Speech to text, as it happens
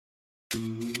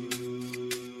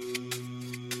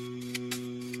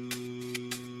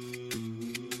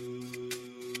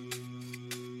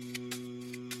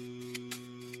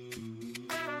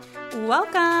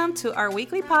Welcome to our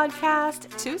weekly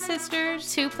podcast, Two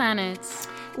Sisters, Two Planets.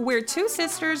 We're two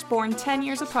sisters born 10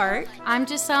 years apart. I'm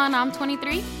Giselle and I'm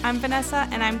 23. I'm Vanessa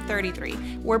and I'm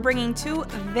 33. We're bringing two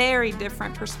very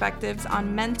different perspectives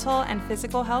on mental and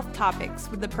physical health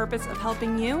topics with the purpose of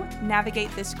helping you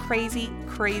navigate this crazy,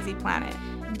 crazy planet.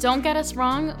 Don't get us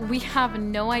wrong, we have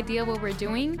no idea what we're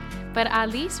doing, but at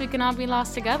least we can all be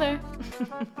lost together.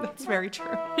 That's very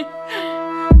true.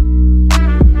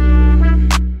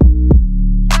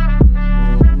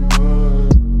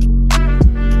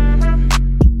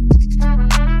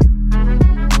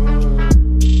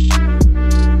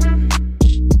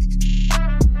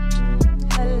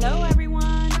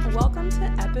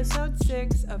 Episode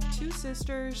 6 of Two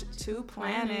Sisters, Two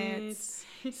Planets.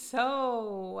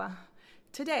 So,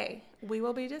 today we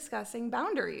will be discussing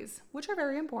boundaries, which are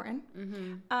very important.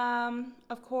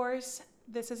 Of course,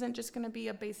 this isn't just going to be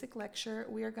a basic lecture.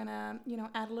 We are going to,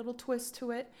 add a little twist to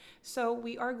it. So,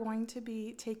 we are going to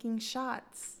be taking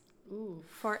shots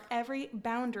for every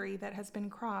boundary that has been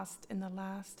crossed in the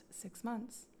last 6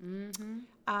 months.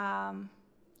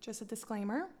 Just a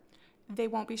disclaimer. They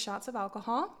won't be shots of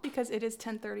alcohol because it is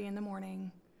 10:30 in the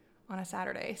morning on a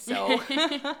Saturday. So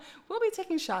we'll be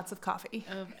taking shots of coffee.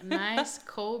 Of nice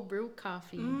cold brew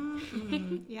coffee.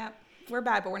 Yep. We're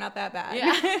bad, but we're not that bad.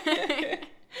 Yeah.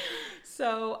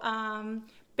 So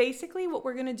basically what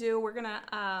we're going to do, we're going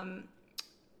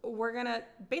to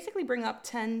basically bring up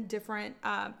 10 different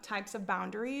types of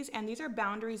boundaries. And these are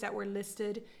boundaries that were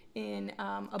listed in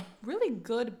a really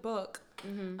good book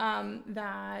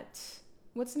that...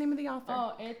 What's the name of the author?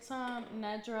 Oh, it's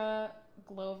Nedra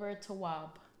Glover Tawwab.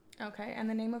 Okay, and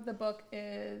the name of the book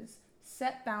is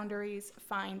Set Boundaries,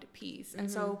 Find Peace. And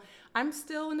so I'm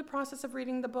still in the process of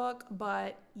reading the book,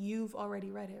 but you've already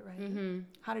read it, right?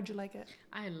 How did you like it?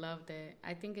 I loved it.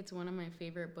 I think it's one of my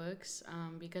favorite books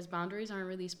because boundaries aren't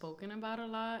really spoken about a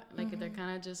lot. Like they're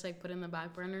kind of just like put in the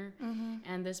back burner.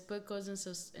 And this book goes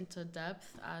into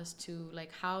depth as to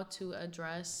like how to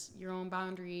address your own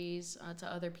boundaries to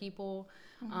other people.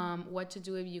 What to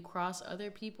do if you cross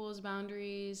other people's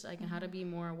boundaries, like and how to be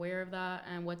more aware of that,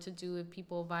 and what to do if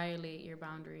people violate your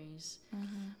boundaries.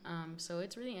 So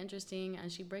it's really interesting,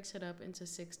 and she breaks it up into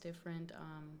 6 different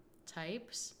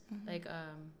types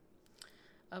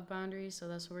of boundaries. So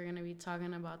that's what we're going to be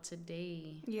talking about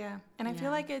today. Yeah, and I feel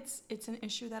like it's an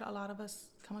issue that a lot of us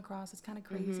come across. It's kind of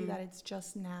crazy that it's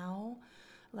just now.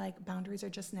 Like boundaries are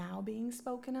just now being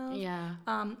spoken of. Yeah.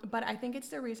 But I think it's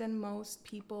the reason most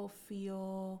people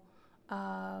feel,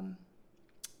 I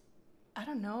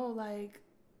don't know, like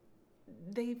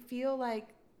they feel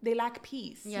like they lack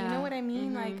peace. Yeah. You know what I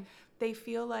mean? Like they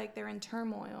feel like they're in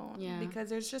turmoil because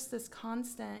there's just this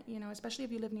constant, especially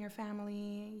if you live near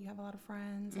family, you have a lot of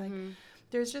friends, like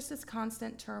there's just this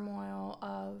constant turmoil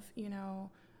of,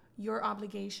 your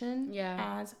obligation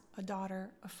as a daughter,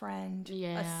 a friend,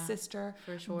 a sister,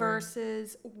 for sure,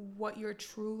 versus what you're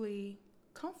truly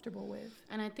comfortable with.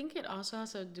 And I think it also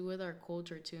has to do with our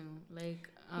culture too,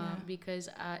 like because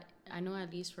I know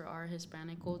at least for our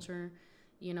Hispanic culture,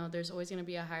 there's always going to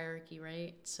be a hierarchy,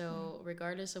 right? So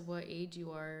regardless of what age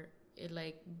you are, it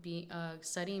like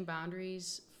setting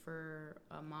boundaries for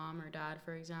a mom or dad,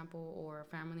 for example, or a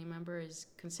family member is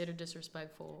considered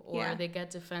disrespectful, or they get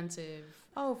defensive.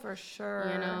 Oh, for sure.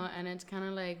 And it's kind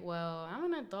of like, well, I'm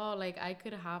an adult, like I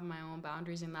could have my own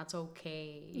boundaries and that's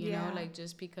okay. You know, like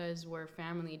just because we're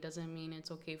family doesn't mean it's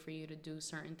okay for you to do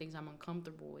certain things I'm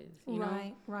uncomfortable with. You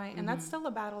know? Right. And that's still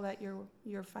a battle that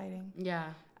you're fighting.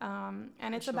 Yeah.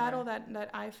 And it's a battle that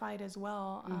I fight as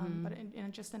well, but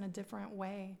just in a different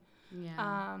way.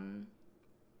 Yeah.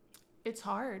 It's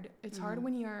hard. It's hard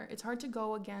when it's hard to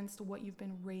go against what you've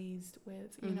been raised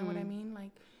with. You know what I mean?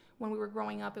 Like when we were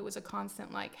growing up, it was a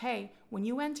constant like, hey, when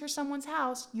you enter someone's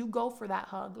house, you go for that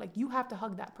hug. Like you have to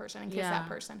hug that person and kiss that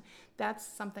person. That's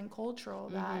something cultural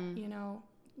that,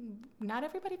 not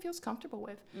everybody feels comfortable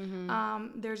with.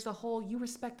 There's the whole, you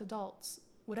respect adults.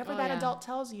 Whatever adult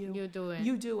tells you, you do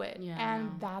it. Yeah,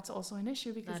 and that's also an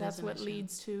issue because that's what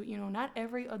leads to, not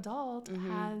every adult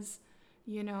has,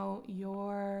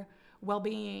 your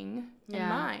well-being in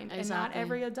mind. And not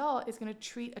every adult is going to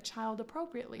treat a child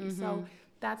appropriately. So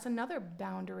that's another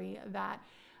boundary that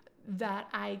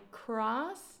I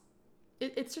cross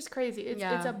it's just crazy.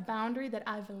 It's a boundary that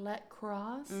I've let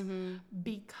cross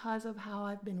because of how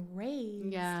I've been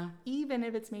raised. Yeah. Even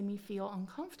if it's made me feel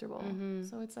uncomfortable.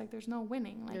 So it's like there's no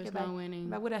winning. Like There's no winning.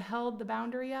 If I would have held the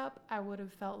boundary up, I would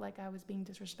have felt like I was being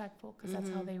disrespectful because that's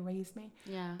how they raised me.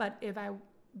 Yeah.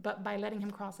 But by letting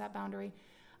him cross that boundary,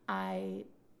 I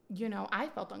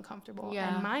felt uncomfortable.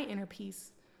 Yeah. And my inner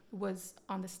peace was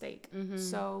on the stake.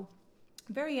 So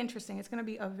very interesting. It's going to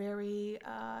be a very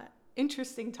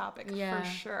interesting topic for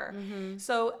sure.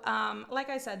 So like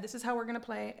I said, this is how we're going to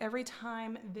play. Every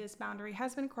time this boundary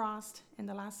has been crossed in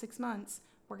the last 6 months,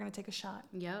 we're going to take a shot.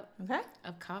 Yep. Okay?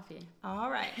 Of coffee. All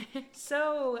right.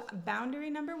 So boundary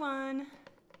number 1,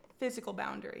 physical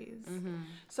boundaries.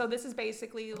 So this is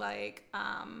basically like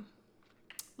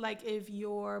if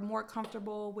you're more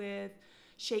comfortable with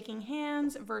shaking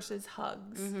hands versus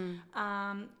hugs.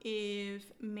 If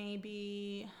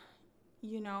maybe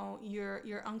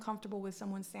you're uncomfortable with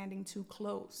someone standing too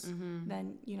close,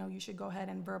 then you should go ahead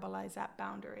and verbalize that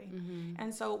boundary.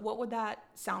 And so what would that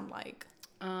sound like?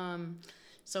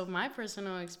 So my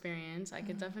personal experience, I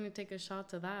could definitely take a shot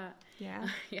to that. Yeah.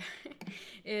 Yeah.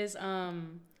 Is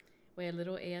wait, a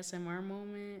little ASMR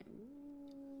moment.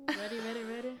 Ooh,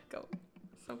 ready? Go.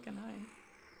 So can I.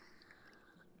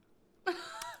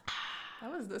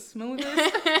 That was the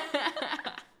smoothest.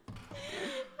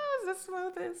 The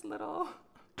smoothest little.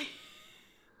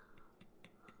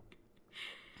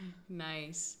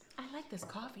 Nice. I like this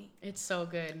coffee. It's so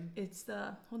good. It's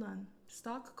the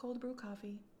stock cold brew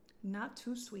coffee, not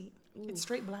too sweet. Ooh. It's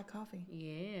straight black coffee.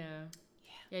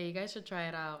 Yeah, you guys should try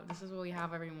it out. This is what we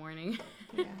have every morning.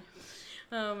 Yeah.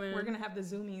 Oh man. We're gonna have the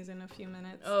zoomies in a few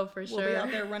minutes. Oh, for sure. We'll be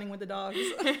out there running with the dogs.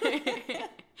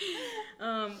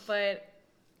 But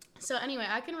so anyway,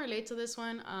 I can relate to this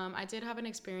one. I did have an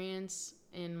experience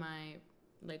in my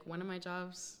one of my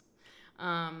jobs.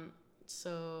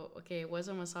 So okay, it was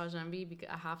a massage envy because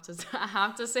I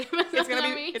have to say massage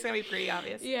envy. It's gonna be pretty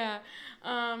obvious. Yeah.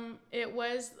 It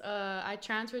was I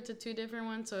transferred to 2 different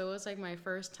ones, so it was like my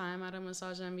first time at a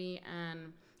massage envy,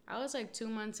 and I was like 2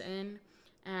 months in,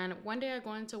 and one day I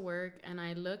go into work and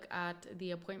I look at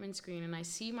the appointment screen and I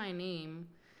see my name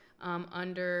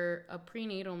under a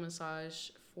prenatal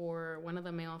massage for one of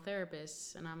the male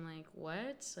therapists, and I'm like,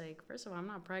 what? Like, first of all, I'm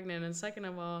not pregnant, and second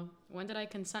of all, when did I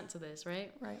consent to this,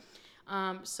 right? Right.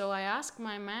 So I asked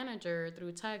my manager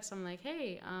through text, I'm like,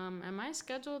 hey, am I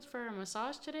scheduled for a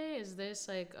massage today? Is this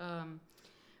like,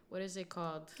 what is it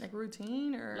called? Like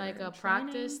routine or like a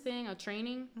practice thing, a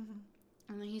training?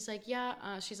 And then he's like,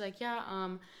 yeah. She's like, yeah,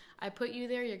 I put you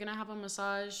there. You're going to have a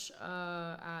massage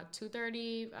at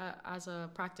 2:30 as a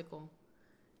practical.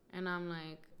 And I'm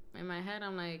like, in my head,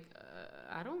 I'm like,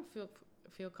 I don't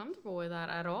feel comfortable with that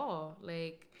at all.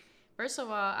 Like, first of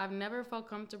all, I've never felt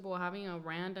comfortable having a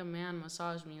random man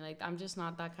massage me. Like, I'm just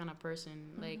not that kind of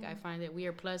person. Like, I find it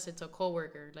weird. Plus, it's a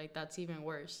coworker. Like, that's even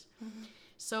worse.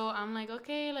 So I'm like,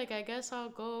 okay, like, I guess I'll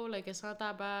go. Like, it's not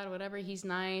that bad. Whatever. He's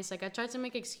nice. Like, I tried to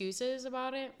make excuses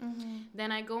about it.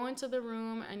 Then I go into the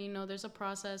room, and, there's a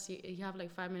process. You have,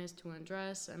 like, 5 minutes to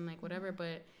undress and, like, whatever.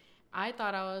 But I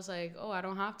thought I was like, oh, I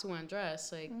don't have to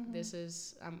undress. Like,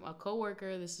 I'm a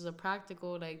coworker. This is a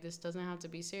practical. Like, this doesn't have to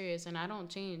be serious. And I don't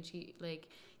change.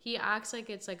 He acts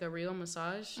like it's like a real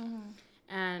massage.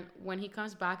 And when he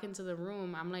comes back into the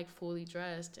room, I'm like fully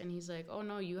dressed. And he's like, oh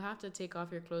no, you have to take off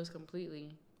your clothes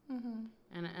completely.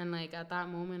 And like at that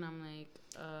moment, I'm like,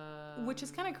 which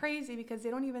is kind of crazy because they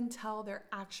don't even tell their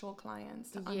actual clients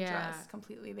to undress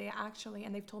completely. They actually,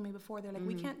 and they've told me before, they're like,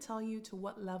 we can't tell you to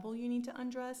what level you need to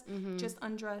undress. Just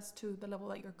undress to the level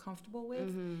that you're comfortable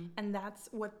with. And that's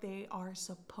what they are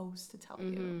supposed to tell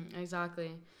you.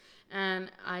 Exactly.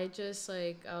 And I just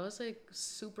I was like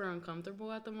super uncomfortable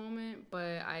at the moment,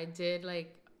 but I did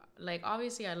like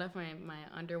obviously I left my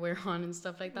underwear on and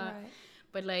stuff like that. Right.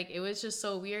 But like it was just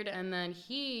so weird. And then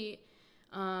he,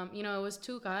 it was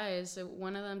 2 guys,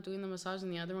 one of them doing the massage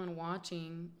and the other one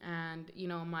watching. And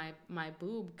my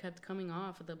boob kept coming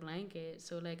off of the blanket,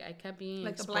 so like I kept being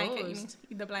like exposed.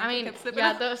 The blanket. The blanket kept slipping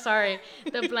off.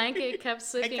 The blanket kept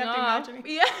slipping off.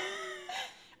 Yeah.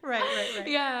 Right.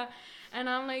 Yeah. And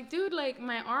I'm like, dude, like,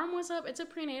 my arm was up. It's a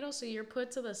prenatal, so you're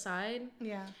put to the side.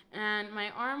 Yeah. And my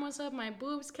arm was up. My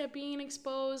boobs kept being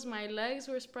exposed. My legs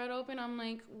were spread open. I'm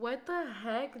like, what the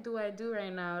heck do I do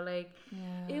right now? Like,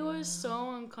 it was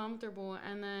so uncomfortable.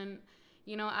 And then,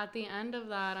 at the end of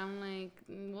that, I'm like,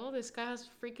 well, this guy has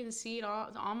freaking seat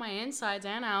all my insides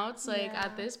and outs. Like,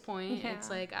 at this point, it's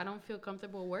like, I don't feel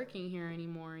comfortable working here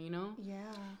anymore,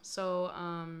 Yeah. So,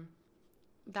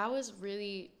 that was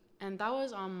really... And that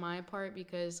was on my part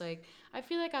because, like, I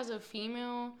feel like as a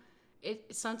female,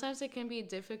 sometimes it can be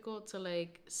difficult to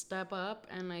like step up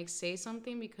and like say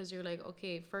something, because you're like,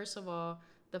 okay, first of all,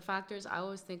 the factors I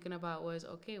was thinking about was,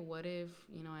 okay, what if,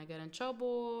 you know, I get in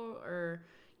trouble, or,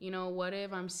 you know, what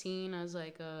if I'm seen as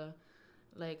like a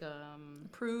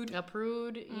prude,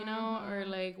 you know, or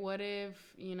like what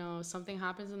if, you know, something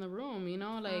happens in the room, you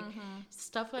know, like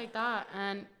stuff like that.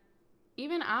 And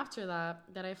even after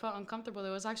that I felt uncomfortable.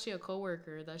 There was actually a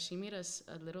coworker that she made a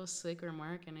little slick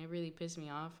remark, and it really pissed me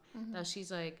off. That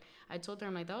she's like, I told her,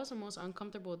 I'm like, that was the most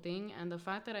uncomfortable thing, and the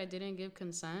fact that I didn't give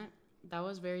consent, that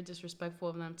was very disrespectful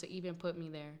of them to even put me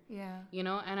there. Yeah. You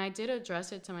know, and I did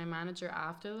address it to my manager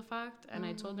after the fact, and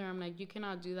I told her, I'm like, you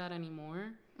cannot do that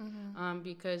anymore,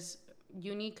 because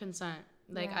you need consent.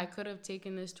 Like, I could have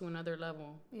taken this to another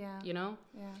level. Yeah. You know?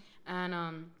 Yeah.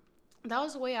 And that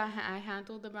was the way I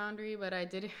handled the boundary, but I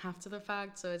did it after the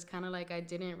fact, so it's kind of like I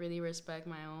didn't really respect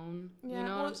my own. Yeah, you know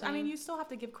well, what I'm saying? I mean, you still have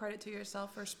to give credit to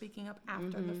yourself for speaking up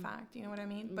after the fact. You know what I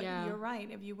mean? But you're right.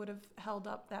 If you would have held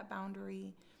up that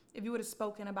boundary, if you would have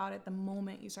spoken about it the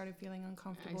moment you started feeling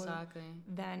uncomfortable,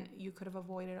 then you could have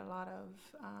avoided a lot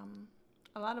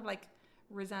of like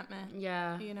resentment.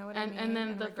 Yeah, you know what I mean? And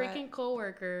then the regret. Freaking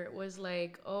coworker was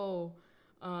like, oh,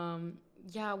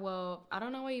 yeah, well, I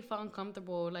don't know why you felt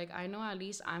uncomfortable. Like, I know at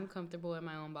least I'm comfortable in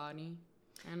my own body.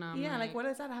 And I'm like, what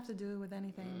does that have to do with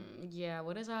anything? Yeah,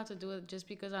 what does that have to do with, just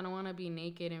because I don't want to be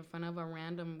naked in front of a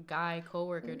random guy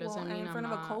coworker doesn't mean I'm not. In front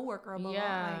of a coworker above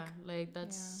all. Like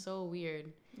that's so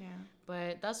weird. Yeah.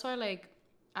 But that's why, like,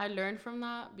 I learned from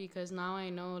that, because now I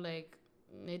know, like,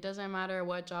 it doesn't matter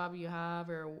what job you have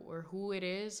or who it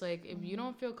is. Like, if you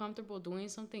don't feel comfortable doing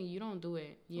something, you don't do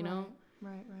it, you know?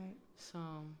 Right. So...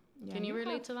 Yeah, can you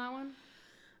relate to that one?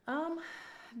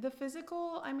 The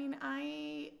physical, I mean,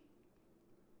 I'm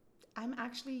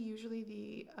actually usually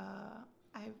the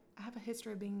I have a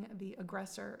history of being the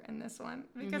aggressor in this one,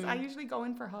 because I usually go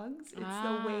in for hugs. It's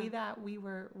the way that we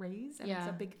were raised, and it's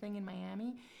a big thing in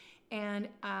Miami. And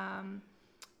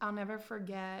I'll never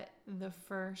forget the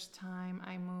first time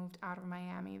I moved out of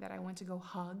Miami that I went to go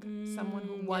hug someone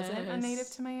who wasn't a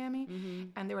native to Miami.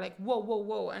 And they were like,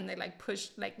 whoa. And they like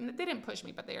pushed, like, they didn't push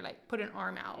me, but they like put an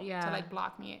arm out to like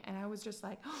block me. And I was just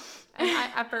like, and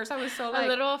at first I was so like a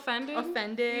little offended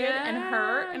and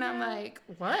hurt. And I'm like,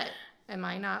 what? Am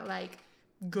I not like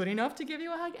good enough to give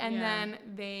you a hug? And then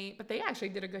they actually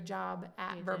did a good job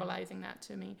at verbalizing that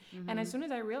to me. And as soon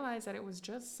as I realized that it was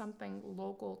just something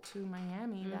local to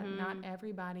Miami, that not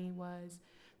everybody was,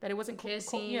 that it wasn't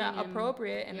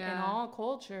appropriate in all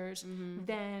cultures,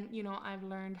 then, you know, I've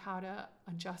learned how to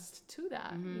adjust to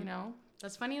that, you know?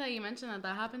 That's funny that you mentioned that.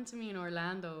 That happened to me in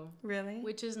Orlando. Really?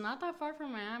 Which is not that far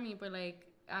from Miami, but like,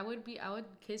 I would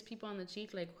kiss people on the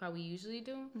cheek like how we usually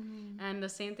do, and the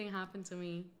same thing happened to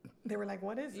me. They were like,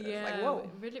 "What is this?" Yeah, like,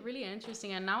 whoa, really, really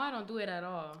interesting. And now I don't do it at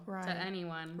all to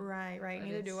anyone. Right. But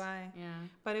neither do I. Yeah.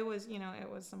 But it was, you know,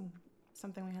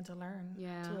 something we had to learn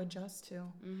to adjust to.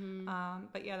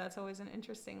 But yeah, that's always an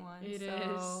interesting one. It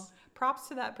is. Props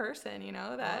to that person, you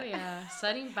know, that. Oh yeah,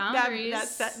 setting boundaries. that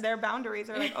set their boundaries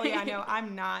are like, oh yeah, no,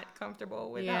 I'm not comfortable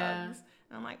with hugs.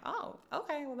 And I'm like, oh,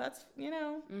 okay, well, that's, you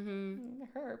know,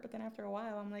 hurt. But then after a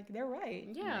while, I'm like, they're right.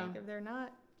 Yeah. Like, if they're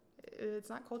not, it's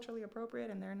not culturally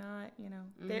appropriate, and they're not, you know,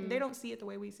 they don't see it the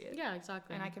way we see it. Yeah,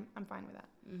 exactly. And I'm fine with that.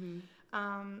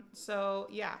 So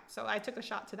I took a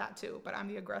shot to that too, but I'm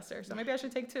the aggressor. So maybe I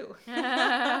should take two.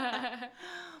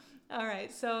 All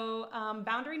right. So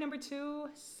boundary number 2,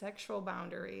 sexual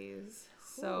boundaries.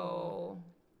 So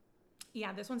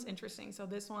yeah, this one's interesting. So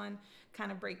this one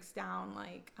kind of breaks down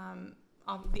like,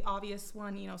 the obvious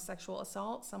one, you know, sexual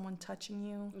assault, someone touching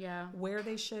you where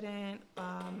they shouldn't,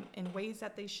 in ways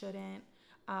that they shouldn't,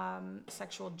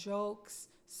 sexual jokes,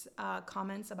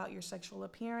 comments about your sexual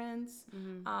appearance.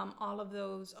 All of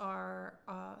those are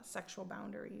sexual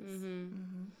boundaries.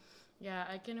 Yeah,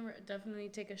 I can definitely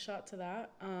take a shot to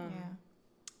that.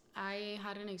 I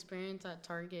had an experience at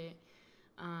Target,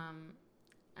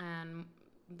 and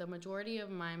the majority of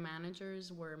my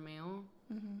managers were male.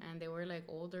 And they were like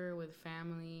older with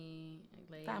families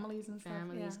and stuff,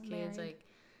 kids, married. Like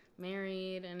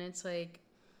married. And it's like,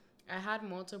 I had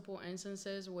multiple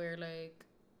instances where like,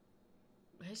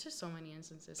 it's just so many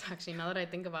instances actually, now that I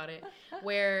think about it,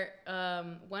 where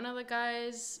one of the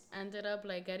guys ended up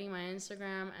like getting my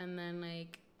Instagram, and then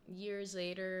like years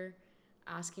later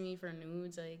asking me for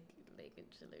nudes, like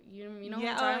you know what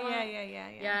I'm talking about?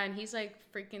 Yeah, and he's like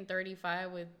freaking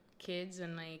 35 with kids,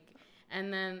 and like.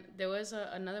 And then there was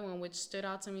another one which stood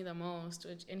out to me the most,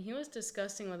 and he was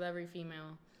disgusting with every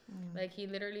female. Like, he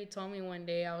literally told me one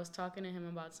day, I was talking to him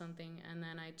about something, and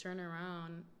then I turn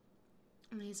around,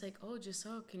 and he's like, oh,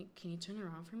 Giselle, can you turn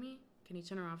around for me? can you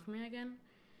turn around for me again?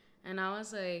 And I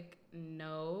was like,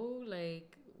 no,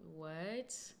 like,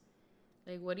 what?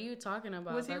 Like, what are you talking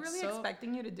about? Was he really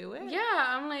expecting you to do it? Yeah,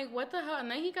 I'm like, what the hell? And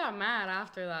then he got mad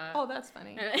after that. Oh, that's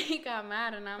funny. And he got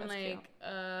mad, and I'm that's like,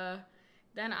 cute.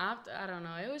 Then after, I don't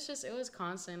know. It was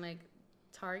constant. Like,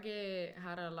 Target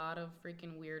had a lot of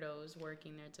freaking weirdos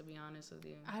working there, to be honest with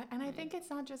you. I think it's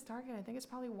not just Target. I think it's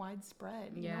probably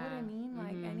widespread. You know what I mean?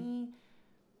 Like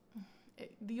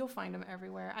you'll find them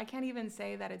everywhere. I can't even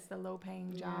say that it's the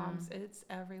low-paying jobs. It's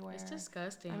everywhere. It's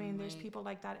disgusting. I mean, there's people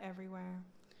like that everywhere.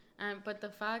 But the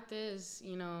fact is,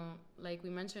 like we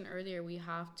mentioned earlier, we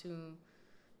have to,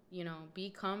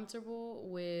 be comfortable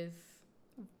with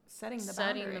setting the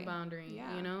boundary.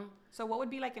 Yeah. So what would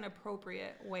be like an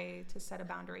appropriate way to set a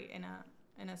boundary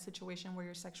in a situation where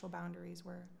your sexual boundaries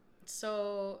were?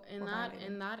 So in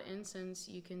that instance,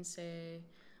 you can say,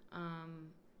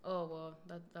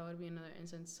 that would be another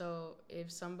instance. So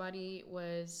if somebody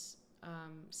was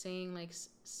saying like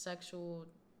sexual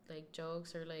like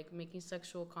jokes or like making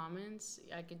sexual comments,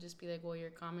 I could just be like, well,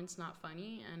 your comment's not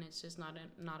funny and it's just not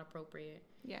appropriate.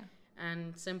 Yeah.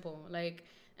 And simple. Like,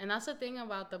 and that's the thing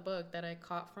about the book that I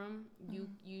caught from.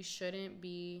 You shouldn't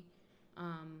be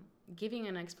giving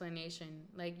an explanation.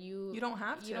 Like you don't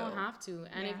have to. You don't have to.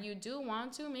 And if you do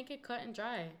want to, make it cut and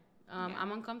dry.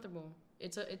 I'm uncomfortable.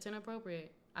 It's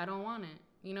inappropriate. I don't want it.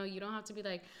 You don't have to be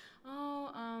like,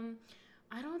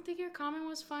 I don't think your comment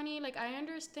was funny. Like, I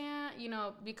understand,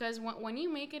 because when you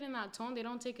make it in that tone, they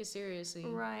don't take it seriously.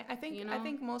 Right. I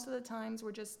think most of the times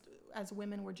as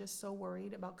women, we're just so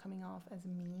worried about coming off as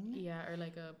mean. Yeah, or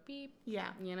like a beep.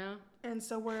 Yeah. And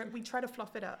so we try to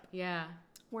fluff it up. Yeah.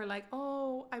 We're like,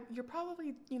 you're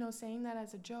probably, saying that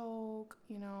as a joke,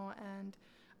 and,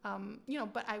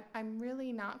 but I'm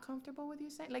really not comfortable with you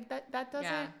saying, like, that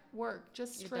doesn't work.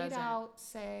 Just straight out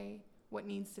say what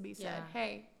needs to be said. Yeah.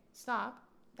 Hey, stop.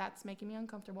 That's making me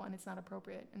uncomfortable, and it's not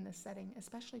appropriate in this setting,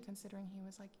 especially considering he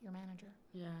was like your manager.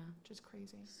 Yeah. Which is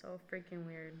crazy. So freaking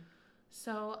weird.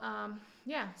 So,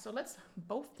 so let's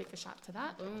both take a shot to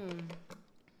that. Boom.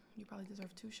 You probably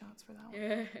deserve 2 shots for that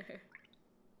one.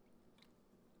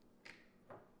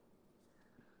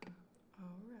 All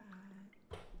right.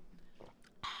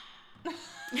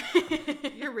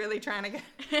 You're really trying to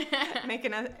make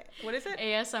what is it?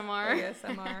 ASMR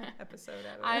episode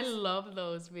out of I love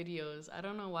those videos. I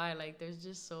don't know why. Like, they're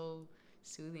just so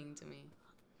soothing to me.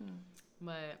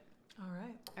 But all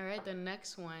right, the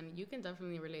next one, you can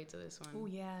definitely relate to this one. Oh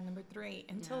yeah, number 3,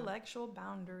 intellectual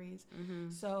boundaries.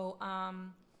 Mm-hmm. So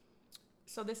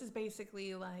this is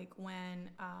basically like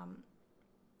when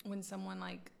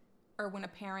someone or when a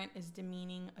parent is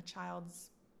demeaning a child's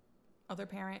other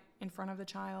parent in front of the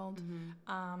child,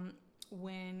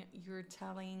 when you're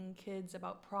telling kids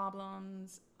about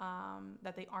problems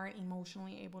that they aren't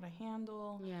emotionally able to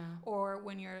handle, or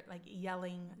when you're like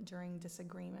yelling during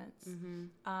disagreements.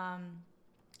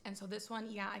 And so this one,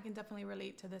 I can definitely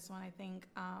relate to this one. I think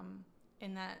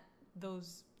in that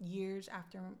those years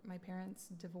after my parents'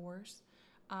 divorce,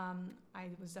 I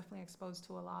was definitely exposed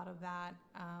to a lot of that,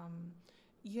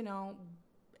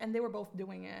 and they were both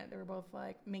doing it. They were both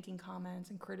like making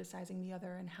comments and criticizing the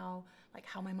other, and how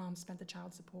my mom spent the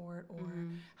child support, or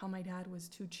how my dad was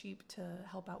too cheap to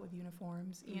help out with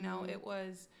uniforms. It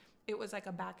was like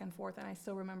a back and forth, and I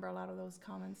still remember a lot of those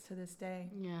comments to this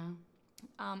day. Yeah.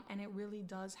 And it really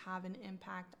does have an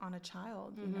impact on a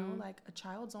child. Like a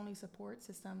child's only support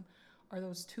system are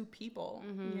those 2 people.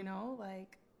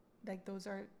 Like those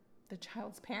are the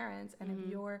child's parents, and if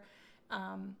you're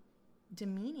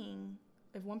demeaning.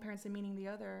 If one parent's demeaning the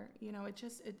other,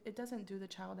 it doesn't do the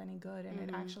child any good, and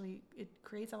it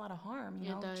creates a lot of harm.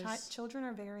 Children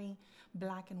are very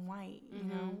black and white.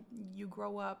 You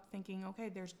grow up thinking, okay,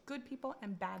 there's good people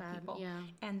and bad people,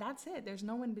 and that's it. There's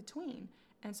no in between.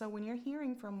 And so when you're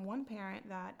hearing from one parent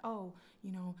that,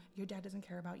 your dad doesn't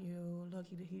care about you, look,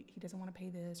 he doesn't want to pay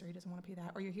this, or he doesn't want to pay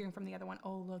that, or you're hearing from the other one,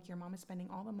 oh, look, your mom is spending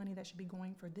all the money that should be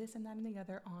going for this and that and the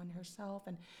other on herself.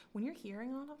 And when you're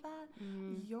hearing all of that,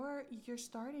 you're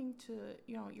starting to,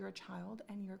 you're a child,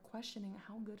 and you're questioning,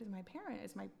 how good is my parent?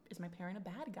 Is my parent a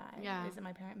bad guy? Yeah. Is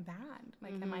my parent bad?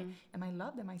 Like, am I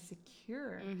loved? Am I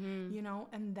secure?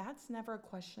 And that's never a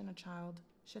question a child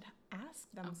should ask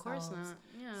themselves. Of course not.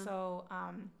 Yeah. So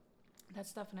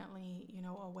that's definitely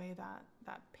a way that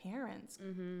parents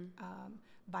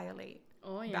violate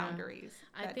boundaries.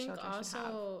 I think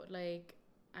also like,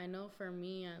 I know for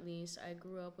me at least, I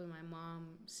grew up with my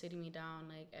mom sitting me down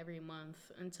like every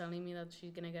month and telling me that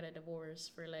she's gonna get a divorce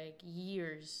for like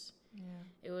years. Yeah.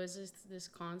 It was just this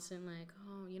constant like,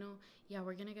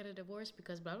 we're gonna get a divorce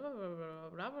because blah blah blah blah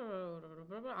blah blah blah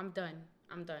blah blah. I'm done.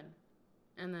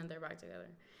 and then they're back together.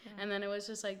 Yeah. And then it was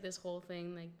just like this whole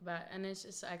thing, like, and it's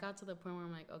just, I got to the point where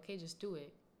I'm like, okay, just do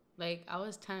it. Like, I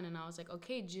was 10 and I was like,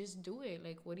 okay, just do it.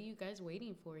 Like, what are you guys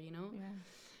waiting for, you know?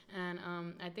 Yeah. And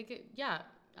I think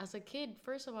as a kid,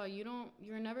 first of all,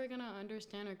 you're never gonna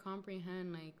understand or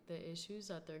comprehend like the issues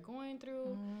that they're going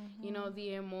through, you know,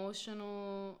 the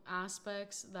emotional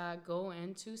aspects that go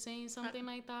into saying something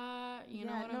like that. You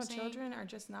know what I'm saying? Children are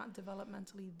just not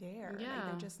developmentally there. Yeah. Like,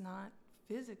 they're just not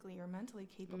physically or mentally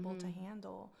capable to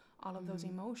handle all of those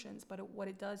emotions. But what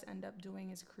it does end up doing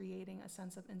is creating a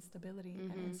sense of instability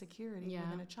and insecurity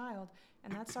within a child,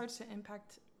 and that starts to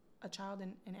impact a child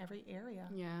in every area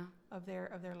of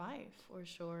their life. For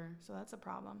sure. So that's a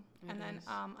problem. And then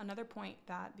another point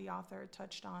that the author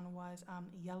touched on was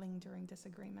yelling during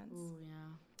disagreements. Ooh, yeah.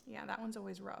 Yeah, that one's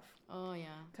always rough. Oh, yeah.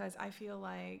 Because I feel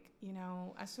like, you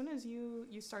know, as soon as you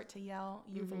start to yell,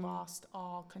 you've lost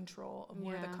all control of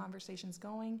where the conversation's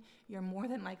going. You're more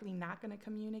than likely not going to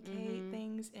communicate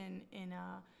things in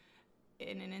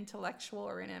an intellectual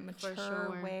or in a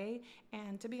mature way.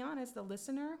 And to be honest, the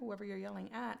listener, whoever you're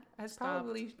yelling at, has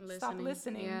probably stopped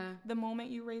listening the moment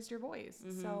you raised your voice.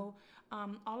 So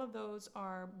all of those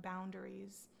are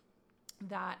boundaries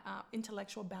that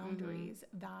intellectual boundaries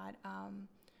that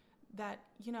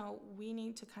you know, we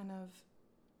need to kind of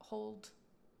hold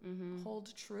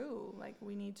true. Like,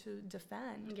 we need to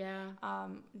defend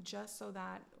just so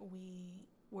that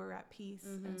we're at peace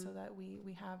and so that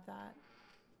we have that,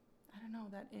 I don't know,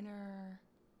 that inner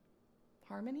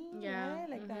harmony, right?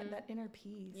 Like that inner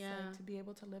peace, like, to be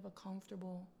able to live a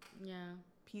comfortable,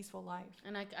 peaceful life.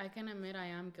 And I can admit I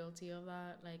am guilty of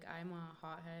that. Like, I'm a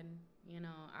hothead, you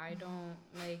know. I don't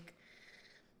like,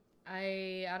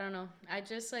 I don't know. I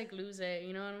just like lose it.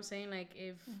 You know what I'm saying? Like,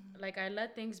 if like I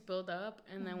let things build up,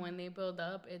 and then when they build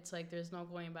up, it's like there's no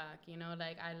going back. You know,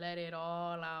 like I let it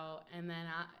all out, and then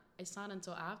it's not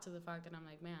until after the fact that I'm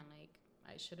like, man, like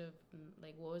I should have,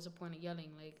 like, what was the point of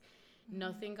yelling? Like,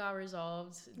 nothing got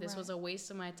resolved. This was a waste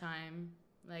of my time.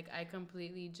 Like, I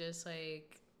completely just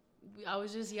like, I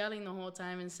was just yelling the whole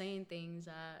time and saying things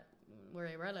that were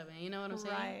irrelevant. You know what I'm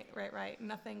saying? Right.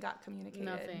 Nothing got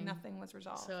communicated. Nothing was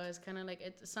resolved. So it's kind of like,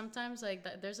 it sometimes like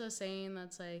that, there's a saying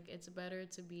that's like, it's better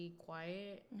to be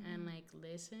quiet and like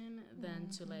listen than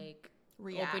to like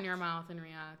open your mouth and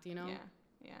react, you know?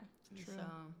 Yeah. True. So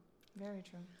very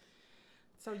true.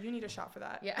 So you need a shot for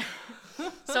that. Yeah.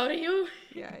 So do you?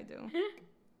 Yeah, I do.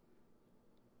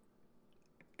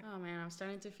 Oh man, I'm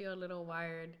starting to feel a little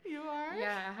wired. You are?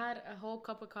 Yeah, I had a whole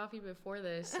cup of coffee before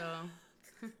this, so.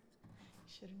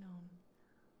 Should have known.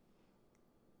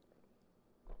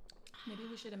 Maybe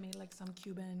we should have made like some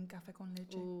Cuban café con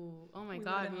leche. Ooh, oh my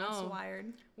God, no. Less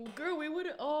wired. Well, girl, we would.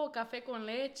 Café con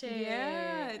leche.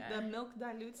 Yeah, the milk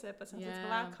dilutes it, but since it's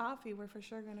black coffee, we're for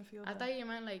sure gonna feel. I thought you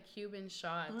meant like Cuban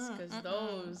shots, because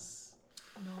those.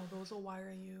 No, those will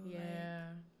wire you. Yeah.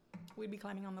 Like, we'd be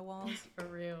climbing on the walls. For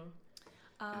real.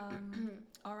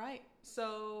 All right,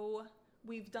 so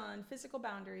we've done physical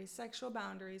boundaries, sexual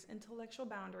boundaries, intellectual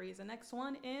boundaries. The next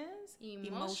one is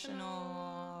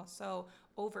emotional. So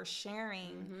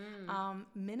oversharing,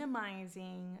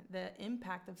 minimizing the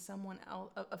impact of someone else,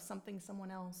 of something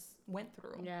someone else went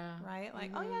through. Yeah. Right?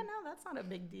 Like, oh yeah, no, that's not a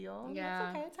big deal. Yeah.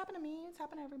 It's okay. It's happened to me. It's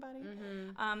happened to everybody.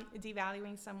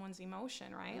 Devaluing someone's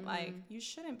emotion, right? Like, you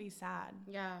shouldn't be sad.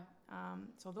 Yeah.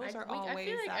 So those are all ways. I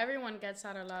feel like everyone gets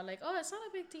that a lot. Like, oh, it's not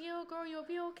a big deal, girl. You'll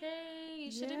be okay.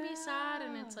 You shouldn't be sad.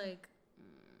 And it's like,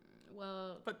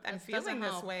 well, but I'm feeling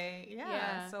this way.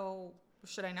 Yeah. So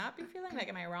should I not be feeling? Like,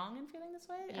 am I wrong in feeling this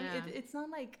way? Yeah. And it's not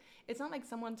like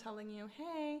someone telling you,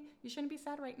 hey, you shouldn't be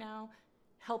sad right now,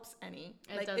 helps any.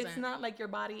 Like, it's not like your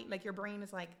body, like your brain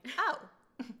is like, oh,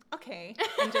 okay,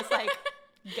 and just like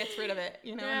gets rid of it.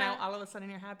 You know. And now all of a sudden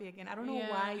you're happy again. I don't know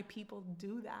why people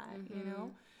do that. You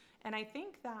know. And I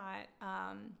think that,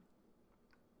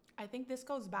 I think this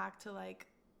goes back to like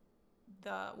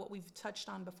what we've touched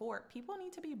on before. People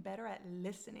need to be better at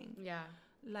listening. Yeah.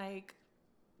 Like,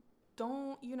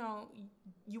 don't, you know,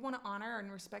 you want to honor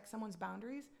and respect someone's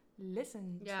boundaries,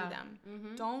 listen to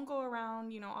them. Don't go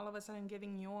around, you know, all of a sudden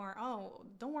giving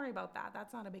don't worry about that.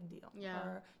 That's not a big deal. Yeah.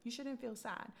 Or you shouldn't feel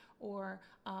sad. Or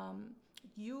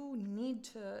you need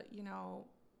to, you know,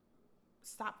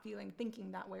 stop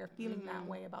thinking that way or feeling that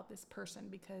way about this person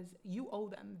because you owe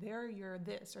them. They're your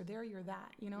this or they're your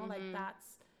that, you know, like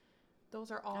those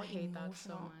are all emotional. I hate that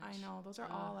so much. I know. Those are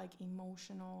all like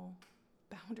emotional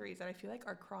boundaries that I feel like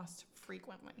are crossed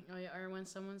frequently. Oh yeah, or when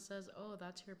someone says, oh,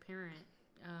 that's your parent.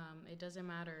 It doesn't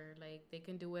matter. Like, they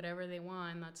can do whatever they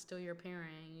want. That's still your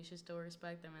parent. You should still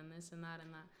respect them and this and that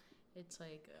and that. It's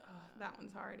like... that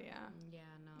one's hard, yeah. Yeah,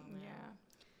 no, man.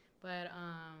 Yeah. But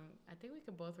I think we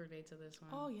could both relate to this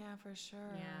one. Oh yeah, for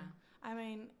sure. Yeah. I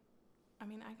mean,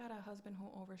 I got a husband who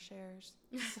overshares,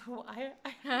 so I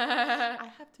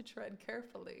have to tread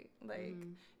carefully, like,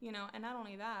 you know. And not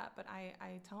only that, but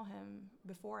I tell him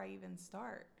before I even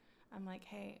start, I'm like,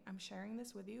 hey, I'm sharing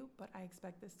this with you, but I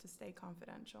expect this to stay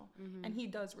confidential. And he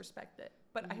does respect it.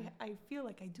 But I feel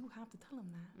like I do have to tell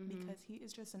him that because he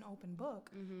is just an open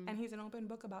book. And he's an open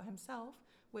book about himself,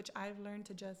 which I've learned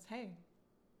to just, hey,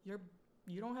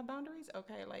 you don't have boundaries?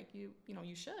 Okay, like you know,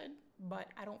 you should, but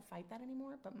I don't fight that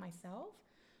anymore. But myself,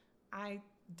 I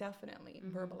definitely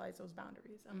verbalize those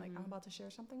boundaries. I'm like, I'm about to share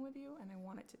something with you and I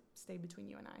want it to stay between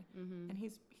you and I. And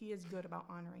he is good about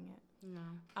honoring it. No.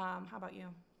 How about you?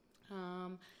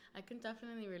 I can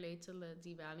definitely relate to the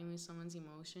devaluing someone's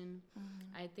emotion.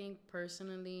 I think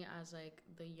personally, as like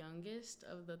the youngest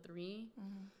of the three,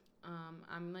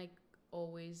 I'm like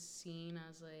always seen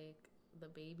as like the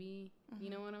baby. You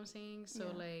know what I'm saying? So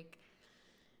like,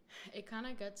 it kind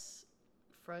of gets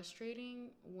frustrating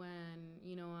when,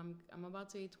 you know, I'm about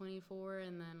to be 24,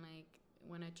 and then like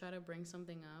when I try to bring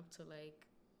something up to like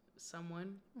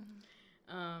someone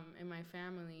in my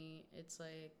family, it's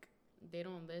like they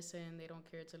don't listen, they don't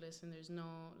care to listen. There's no,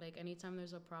 like, anytime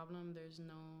there's a problem, there's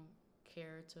no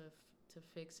care to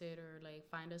fix it or like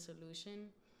find a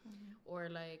solution. Or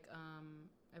like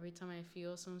every time I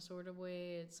feel some sort of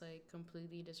way, it's like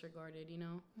completely disregarded, you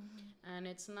know. And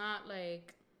it's not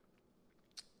like,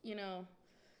 you know,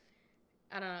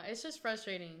 I don't know, it's just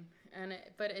frustrating.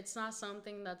 But it's not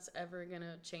something that's ever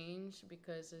gonna change,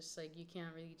 because it's like you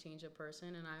can't really change a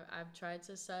person. And I've tried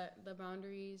to set the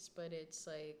boundaries, but it's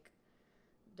like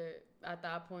at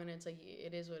that point it's like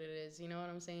it is what it is, you know what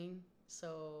I'm saying?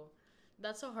 So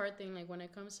that's a hard thing. Like when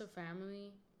it comes to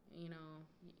family, you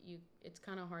know, it's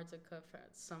kind of hard to cut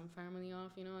some family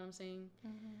off, you know what I'm saying?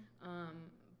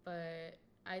 But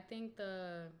I think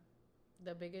the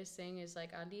biggest thing is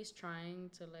like at least trying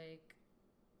to like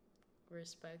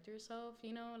respect yourself,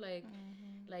 you know, like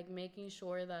like making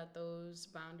sure that those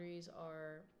boundaries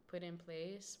are put in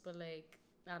place. But like,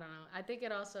 I don't know, I think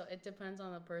it depends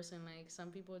on the person. Like some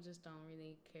people just don't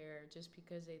really care just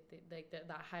because they like that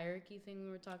hierarchy thing we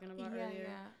were talking about earlier.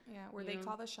 Where they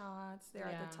call the shots, they're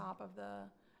at the top of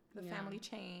the family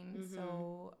chain.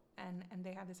 So and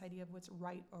they have this idea of what's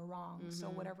right or wrong. So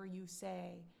whatever you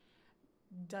say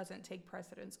doesn't take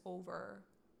precedence over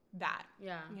that.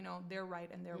 You know, they're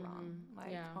right and they're wrong.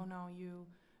 Like, oh no,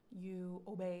 you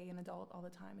obey an adult all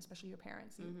the time, especially your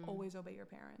parents. You always obey your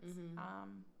parents.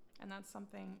 And that's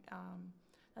something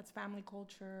that's family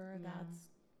culture,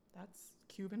 that's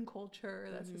Cuban culture,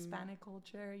 that's Hispanic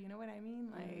culture, you know what I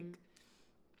mean? Like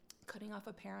cutting off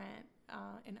a parent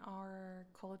in our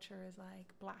culture is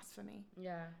like blasphemy.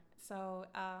 So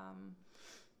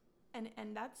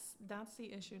and that's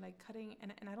the issue, like cutting,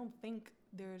 and I don't think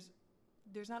there's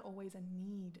not always a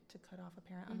need to cut off a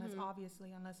parent unless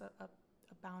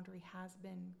a boundary has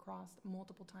been crossed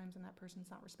multiple times and that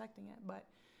person's not respecting it. But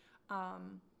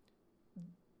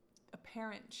a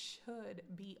parent should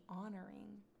be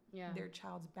honoring their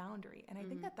child's boundary. And I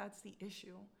think that that's the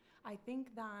issue. I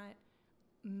think that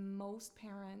most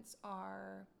parents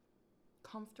are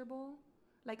comfortable.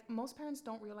 Like most parents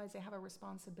don't realize they have a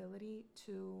responsibility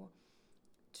to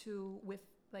with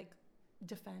like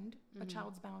defend a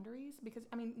child's boundaries, because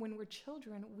I mean when we're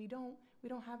children we don't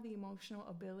have the emotional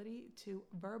ability to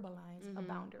verbalize a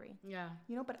boundary,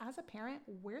 you know, but as a parent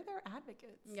we're their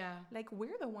advocates, like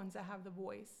we're the ones that have the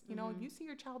voice, you know. If you see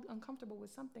your child uncomfortable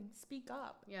with something, speak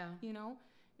up, you know.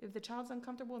 If the child's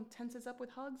uncomfortable and tenses up with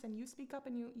hugs and you speak up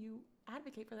and you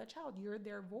advocate for that child, you're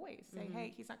their voice. Say,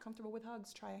 hey, he's not comfortable with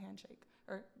hugs, try a handshake,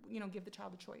 or, you know, give the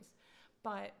child a choice.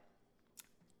 But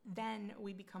then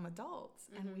we become adults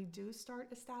and we do start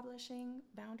establishing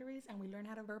boundaries and we learn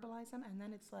how to verbalize them. And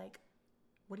then it's like,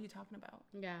 what are you talking about?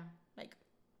 Like,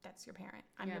 that's your parent.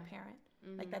 I'm your parent.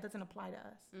 Like, that doesn't apply to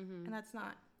us. And that's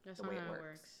not the way it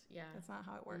works. That's not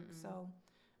how it works. So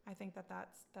I think that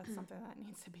that's something that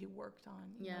needs to be worked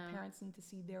on. You know, parents need to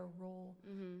see their role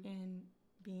in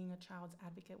being a child's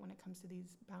advocate when it comes to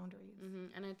these boundaries.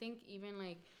 And I think even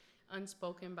like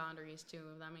unspoken boundaries too,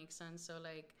 if that makes sense. So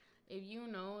like, if you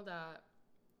know that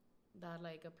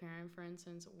like a parent, for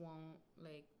instance, won't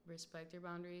like respect your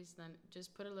boundaries, then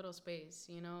just put a little space,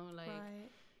 you know, like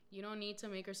you don't need to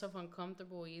make yourself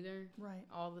uncomfortable either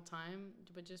all the time,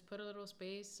 but just put a little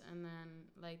space. And then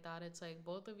like that, it's like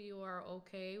both of you are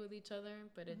okay with each other,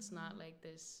 but it's not like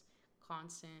this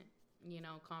constant, you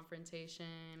know,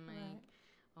 confrontation, like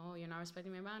oh, you're not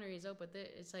respecting my boundaries, oh, but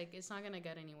it's like it's not gonna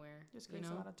get anywhere. Just creates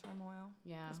a lot of turmoil,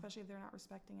 especially if they're not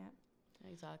respecting it.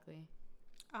 Exactly.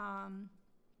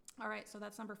 All right, so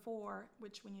that's number 4,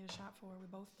 which we need a shot for. We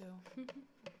both do.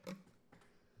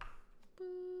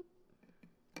 Boop.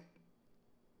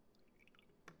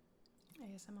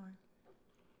 ASMR.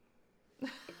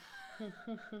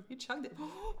 You chugged it.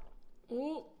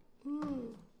 Oh,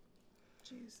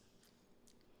 Jeez.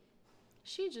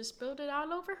 she just spilled it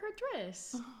all over her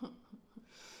dress.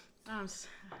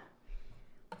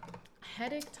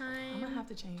 Headache time. I'm gonna have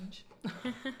to change.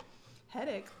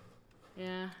 Headache.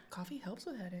 Yeah. Coffee helps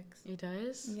with headaches. It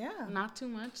does? Yeah. Not too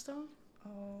much, though?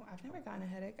 Oh, I've never gotten a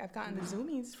headache. I've gotten the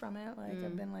zoomies from it. Like,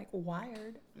 I've been, like,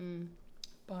 wired.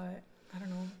 But, I don't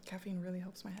know. Caffeine really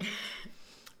helps my headache.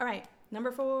 All right.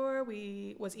 Number 4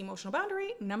 was emotional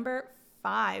boundary. Number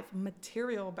 5,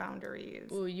 material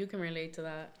boundaries. Ooh, you can relate to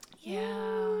that.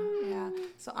 Yeah.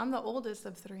 So I'm the oldest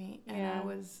of 3, and Yeah. I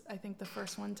was, I think, the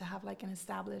first one to have like an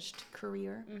established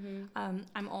career. Mm-hmm.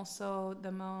 I'm also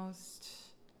the most,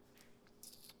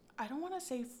 I don't want to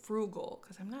say frugal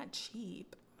because I'm not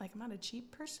cheap. Like, I'm not a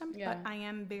cheap person, Yeah. but I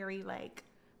am very like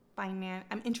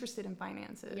I'm interested in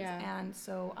finances. Yeah. And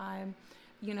so I'm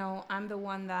the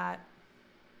one that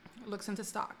looks into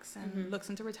stocks and looks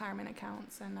into retirement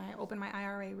accounts, and I opened my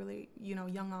IRA really,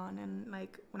 young on, and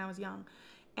like when I was young.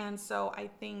 And so I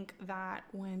think that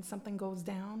when something goes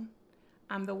down,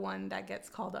 I'm the one that gets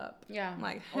called up. Yeah. I'm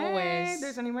like, hey, always.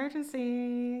 there's an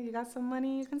emergency. You got some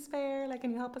money you can spare? Like,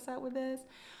 can you help us out with this?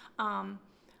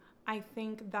 I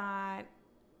think that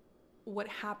what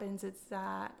happens is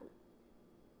that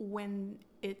when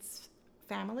it's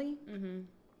family, and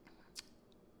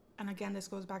again, this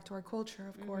goes back to our culture,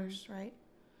 of course, right?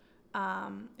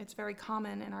 It's very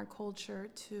common in our culture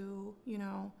to,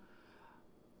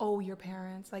 owe your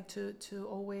parents, like to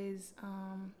always,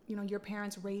 your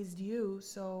parents raised you,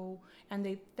 so, and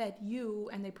they fed you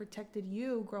and they protected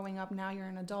you growing up. Now you're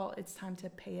an adult. It's time to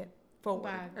pay it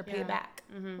forward or pay it back.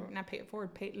 Or not pay it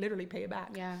forward, literally pay it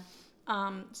back. Yeah.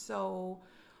 So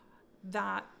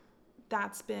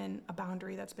that's been a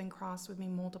boundary that's been crossed with me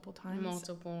multiple times.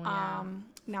 Yeah.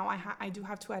 Now I do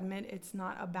have to admit it's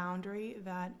not a boundary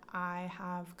that I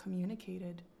have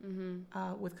communicated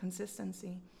with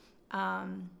consistency.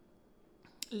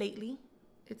 Lately,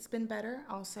 it's been better.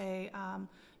 I'll say,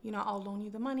 I'll loan you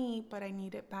the money, but I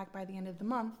need it back by the end of the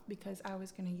month because I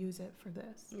was going to use it for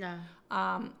this. Yeah.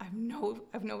 I've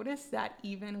noticed that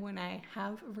even when I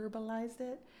have verbalized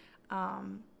it,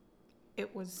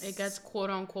 it gets quote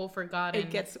unquote forgotten. It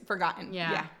gets forgotten.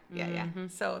 Yeah. Yeah.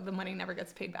 So the money never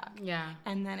gets paid back. Yeah.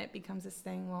 And then it becomes this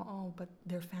thing, but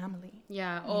they're family.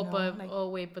 Yeah.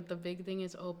 But the big thing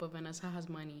is, but Vanessa has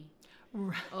money.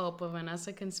 Right. But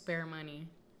Vanessa can spare money.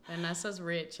 Vanessa's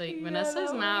rich. Like,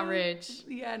 Vanessa's not rich.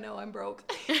 Yeah, no, I'm broke.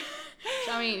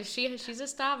 I mean, she's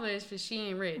established, but she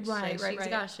ain't rich. Right. She's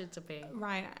got shit to pay.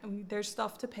 Right. There's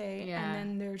stuff to pay. Yeah. And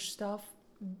then there's stuff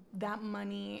that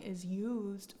money is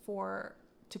used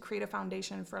to create a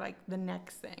foundation for like the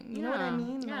next thing. You know what I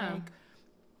mean? Yeah. Like,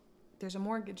 there's a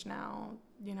mortgage now,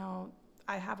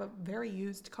 I have a very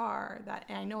used car that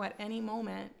I know at any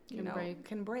moment,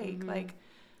 can break. Like,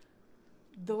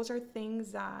 those are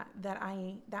things that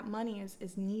money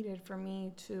is needed for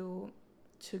me to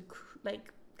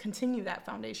like continue that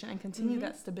foundation and continue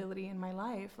that stability in my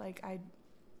life. Like, I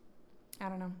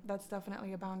don't know. That's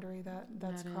definitely a boundary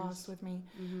that's crossed with me.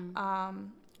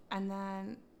 And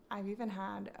then I've even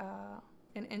had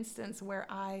an instance where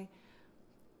I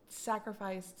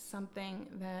sacrificed something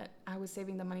that I was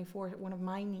saving the money for, one of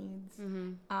my needs,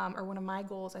 or one of my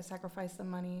goals. I sacrificed the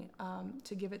money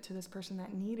to give it to this person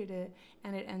that needed it,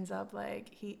 and it ends up like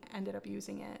he ended up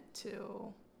using it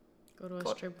to go to a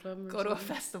strip club, go to a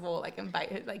festival, like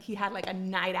invite it. Like, he had like a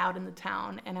night out in the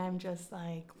town, and I'm just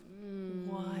like,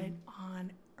 what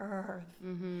on earth?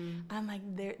 I'm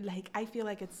like, I feel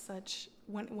like it's such,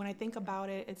 when I think about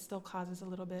it, it still causes a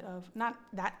little bit of, not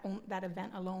that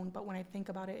event alone, but when I think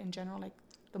about it in general, like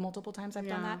the multiple times I've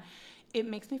done that, it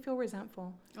makes me feel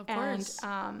resentful. Of course.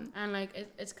 And like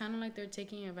it's kind of like they're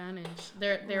taking advantage.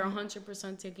 They're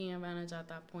 100% taking advantage at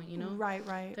that point, Right.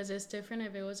 Because it's different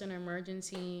if it was an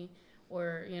emergency,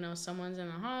 or someone's in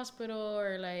the hospital,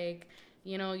 or like,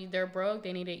 they're broke,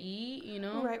 they need to eat,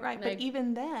 Right. Like, but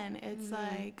even then, it's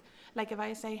like if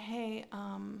I say, hey,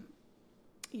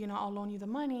 I'll loan you the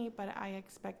money, but I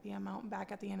expect the amount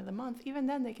back at the end of the month. Even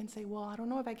then, they can say, well, I don't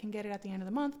know if I can get it at the end of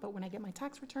the month, but when I get my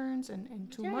tax returns in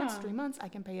 2 months, 3 months, I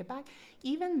can pay it back.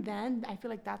 Even then, I feel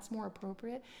like that's more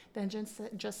appropriate than just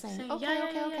saying,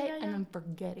 okay, and then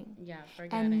forgetting. Yeah,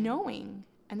 forgetting.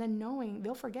 And then knowing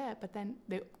they'll forget, but then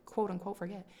they quote unquote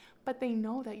forget, but they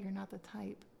know that you're not the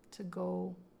type to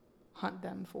go hunt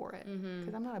them for it,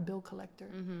 because I'm not a bill collector.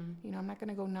 I'm not going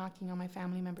to go knocking on my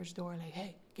family member's door like,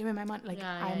 hey, give me my money. Like,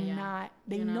 I'm not,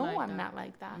 they You're know not like I'm that. not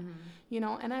like that, Mm-hmm. you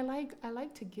know, and I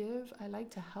like to give, I like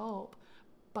to help,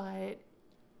 but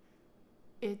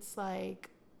it's like,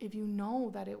 if you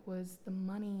know that the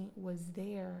money was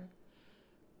there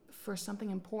for something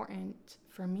important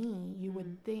for me, you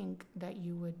would think that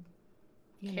you would,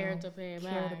 care to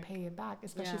pay it back,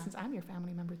 especially since I'm your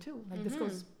family member too. Like, this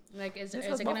goes, like, is this it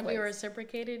goes going both to be ways.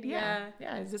 reciprocated? Yeah.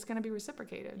 Is this going to be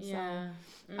reciprocated? Yeah.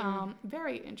 So,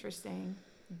 very interesting.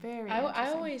 Very I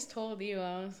interesting. always told you,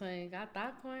 I was like, at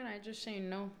that point, I just say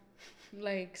no.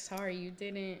 Like, sorry, you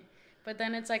didn't. But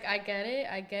then it's like, I get it.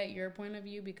 I get your point of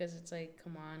view, because it's like,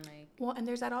 come on, like. Well, and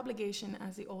there's that obligation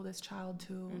as the oldest child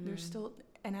too. There's still,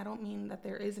 and I don't mean that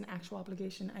there is an actual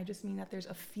obligation. I just mean that there's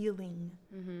a feeling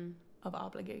of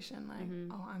obligation. Like,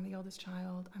 oh, I'm the oldest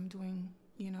child. I'm doing,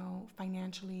 you know,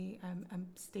 financially, I'm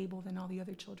stable than all the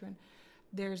other children.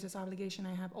 There's this obligation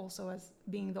I have also as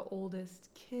being the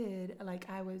oldest kid. Like,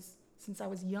 since I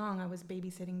was young, I was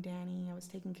babysitting Danny. I was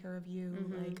taking care of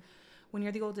you. Like, when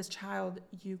you're the oldest child,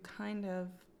 you kind of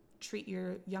treat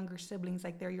your younger siblings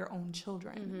like they're your own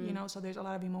children, you know? So there's a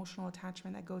lot of emotional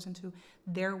attachment that goes into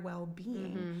their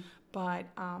well-being, but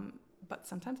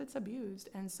sometimes it's abused.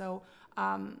 And so,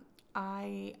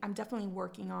 I'm definitely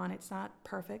working on, it's not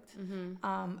perfect,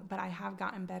 but I have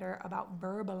gotten better about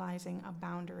verbalizing a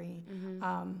boundary,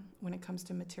 when it comes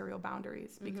to material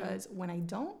boundaries, because when I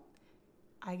don't,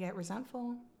 I get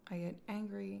resentful, I get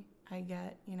angry, I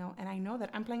get, you know, and I know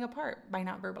that I'm playing a part by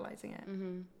not verbalizing it,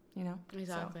 you know?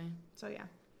 Exactly. So yeah.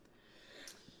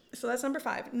 So that's number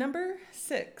 5. Number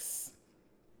 6.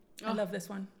 I love this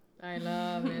one. I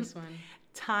love this one.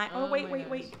 Time. Oh, wait.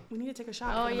 We need to take a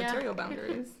shot for the material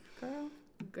boundaries.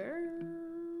 Girl.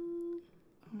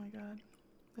 Oh my God.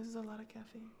 This is a lot of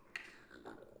caffeine.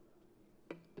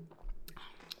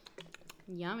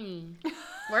 Yummy.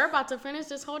 We're about to finish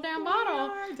this whole damn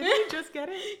bottle. Did we just get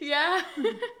it? Yeah.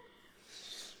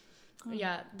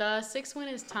 Yeah. The 6th one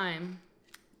is time.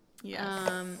 Yes.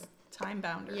 Time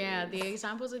boundaries. Yeah. The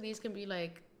examples of these can be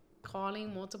like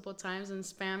calling multiple times and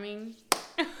spamming.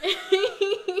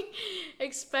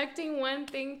 Expecting one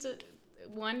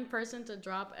person to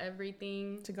drop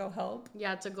everything to go help.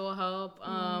 Yeah, to go help.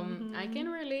 I can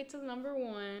relate to number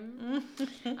 1.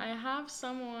 I have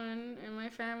someone in my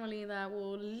family that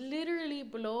will literally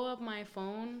blow up my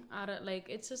phone out of, like,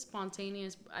 it's a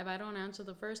spontaneous, if I don't answer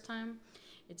the first time,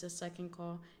 it's a second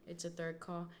call, it's a third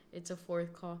call, it's a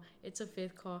fourth call, it's a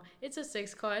fifth call, it's a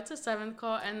sixth call, it's a seventh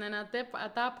call, and then at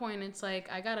that point it's like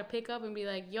I gotta pick up and be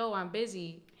like, yo, I'm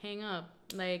busy, hang up.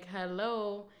 Like,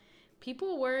 hello.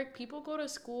 People work, people go to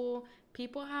school,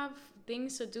 people have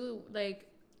things to do. Like,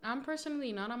 I'm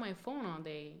personally not on my phone all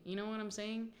day. You know what I'm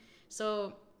saying?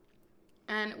 So,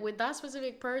 and with that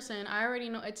specific person, I already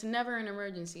know it's never an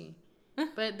emergency.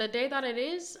 But the day that it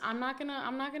is, I'm not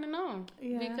gonna know.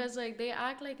 Yeah. Because like they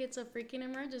act like it's a freaking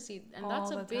emergency. And that's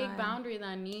a big boundary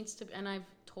that needs to, and I've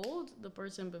told the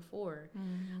person before.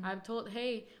 I've told,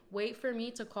 hey, wait for me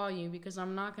to call you because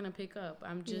I'm not gonna pick up.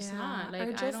 I'm just not. Like,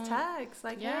 or just text.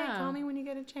 Like, hey, call me when you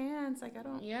get a chance. Like, I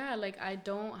don't. Yeah, like I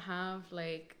don't have,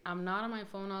 like, I'm not on my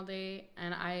phone all day,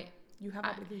 and you have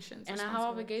obligations. And I have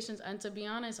obligations. And to be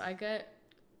honest,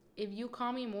 if you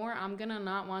call me more, I'm gonna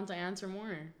not want to answer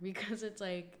more because it's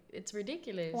like, it's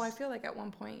ridiculous. Well, I feel like at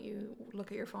one point you look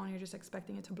at your phone, you're just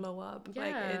expecting it to blow up. Yeah.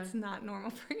 Like, it's not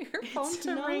normal for your phone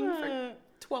to ring for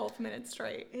 12 minutes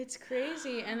straight. It's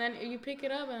crazy. And then you pick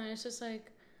it up and it's just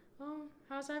like, oh,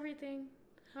 how's everything?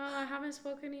 Oh, I haven't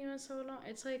spoken to you in so long.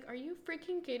 It's like, are you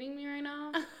freaking kidding me right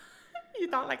now? You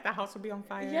thought like the house would be on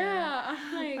fire. Yeah,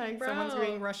 I'm like bro. Someone's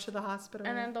being rushed to the hospital.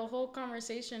 And then the whole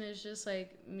conversation is just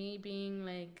like me being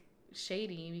like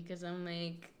shady because I'm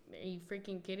like, are you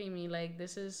freaking kidding me? Like,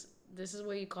 this is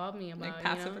what you called me about. Like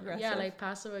passive aggressive. Yeah, like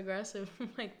passive aggressive. I'm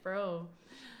like, bro.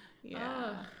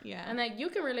 Yeah. Yeah. And like you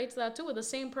can relate to that too with the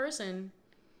same person.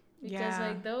 Because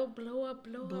like they'll blow up.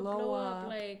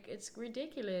 Like, it's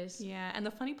ridiculous. Yeah. And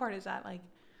the funny part is that like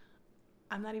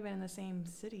I'm not even in the same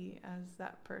city as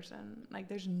that person. Like,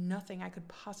 there's nothing I could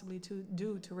possibly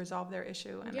do to resolve their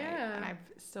issue. And I've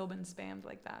still been spammed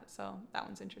like that. So that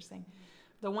one's interesting.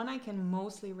 The one I can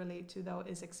mostly relate to, though,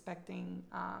 is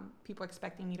people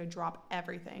expecting me to drop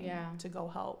everything to go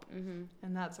help.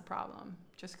 And that's a problem.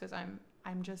 Just because I'm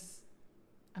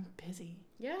busy.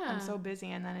 Yeah. I'm so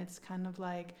busy. And then it's kind of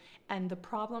like, and the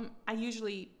problem, I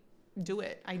usually do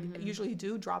it. I usually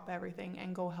do drop everything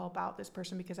and go help out this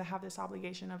person because I have this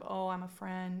obligation of, oh, I'm a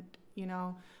friend, you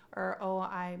know, or, oh,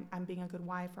 I'm being a good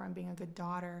wife or I'm being a good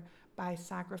daughter by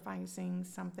sacrificing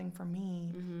something for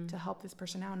me to help this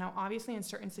person out. Now, obviously in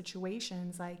certain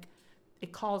situations, like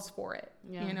it calls for it,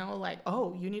 Yeah. you know, like,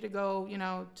 oh, you need to go, you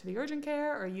know, to the urgent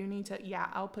care, or you need to, yeah,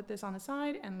 I'll put this on the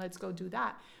side and let's go do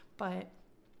that. But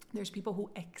there's people who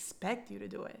expect you to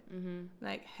do it. Mm-hmm.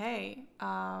 Like, hey,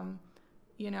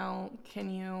 you know, can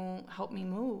you help me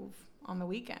move on the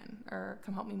weekend, or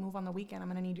come help me move on the weekend? I'm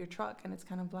going to need your truck. And it's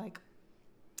kind of like,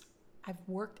 I've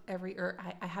worked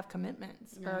I have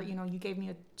commitments, or, you know, you gave me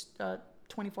a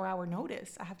 24-hour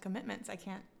notice. I have commitments. I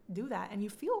can't do that. And you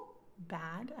feel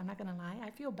bad. I'm not going to lie. I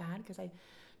feel bad because I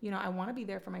want to be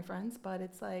there for my friends, but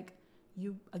it's like,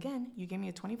 you gave me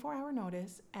a 24-hour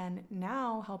notice, and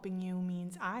now helping you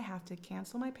means I have to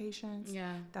cancel my patients.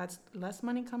 Yeah. That's less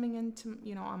money coming into,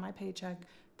 you know, on my paycheck.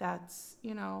 That's,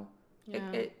 you know,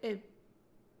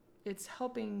 it's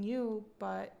helping you,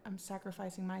 but I'm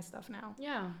sacrificing my stuff now.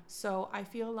 Yeah. So I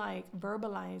feel like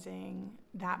verbalizing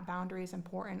that boundary is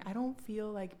important. I don't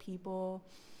feel like people,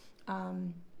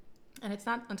 and it's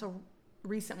not until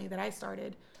recently that I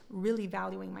started really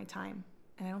valuing my time.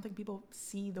 And I don't think people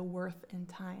see the worth in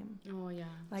time. Oh, yeah.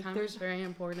 Like, time is very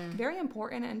important. Very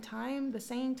important. And time, the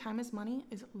saying time is money,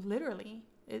 is literally,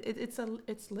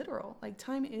 it's literal. Like,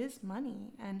 time is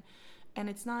money. And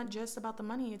it's not just about the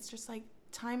money. It's just like,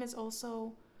 time is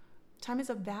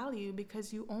of value,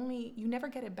 because you never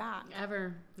get it back.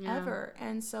 Ever. Yeah. Ever.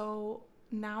 And so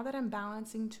now that I'm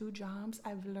balancing 2 jobs,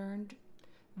 I've learned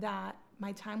that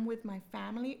my time with my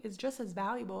family is just as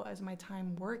valuable as my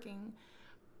time working.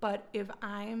 But if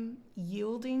I'm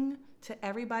yielding to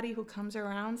everybody who comes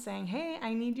around saying, hey,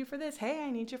 I need you for this, hey, I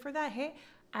need you for that, hey,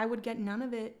 I would get none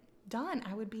of it done.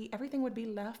 Everything would be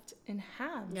left in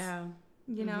halves. Yeah.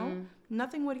 You know,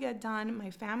 nothing would get done. My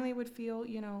family would feel,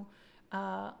 you know,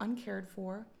 uncared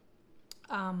for.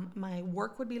 My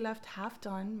work would be left half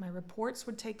done. My reports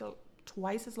would take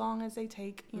twice as long as they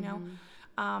take, you know.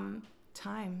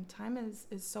 Time is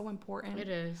so important. It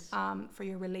is. For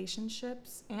your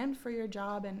relationships and for your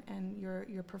job and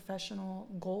your professional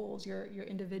goals, your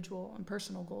individual and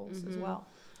personal goals as well.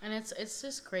 And it's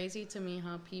just crazy to me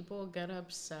how people get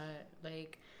upset.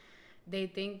 Like, they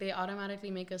think they automatically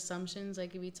make assumptions.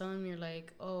 Like, if you tell them, you're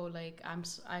like, oh, like, I'm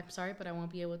sorry, but I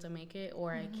won't be able to make it,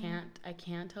 or I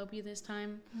can't help you this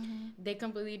time. They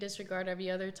completely disregard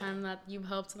every other time that you've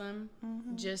helped them,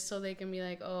 just so they can be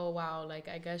like, oh, wow, like,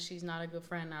 I guess she's not a good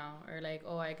friend now, or like,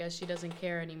 oh, I guess she doesn't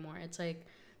care anymore. It's like,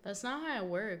 that's not how it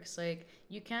works. Like,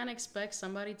 you can't expect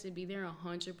somebody to be there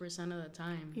 100% of the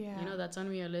time. Yeah. You know, that's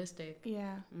unrealistic.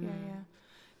 Yeah.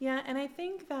 And I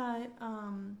think that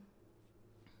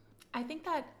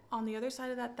on the other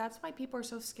side of that, that's why people are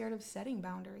so scared of setting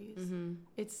boundaries.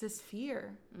 It's this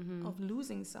fear of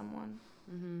losing someone,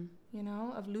 you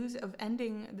know, of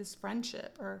ending this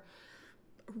friendship, or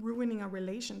ruining a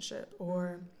relationship,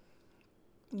 or,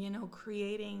 you know,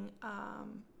 creating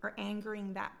or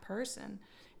angering that person.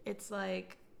 It's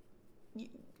like,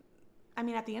 I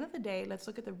mean, at the end of the day, let's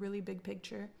look at the really big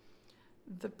picture.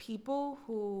 The people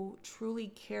who truly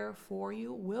care for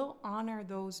you will honor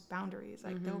those boundaries.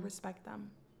 Like, they'll respect them.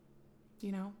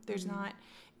 You know, there's not,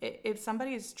 if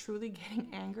somebody is truly getting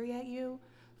angry at you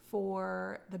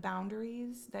for the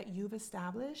boundaries that you've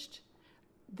established,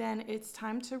 then it's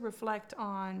time to reflect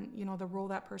on, you know, the role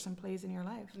that person plays in your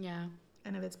life. Yeah.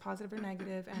 And if it's positive or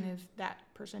negative, and if that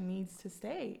person needs to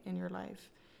stay in your life.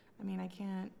 I mean,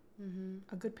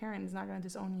 a good parent is not going to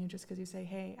disown you just because you say,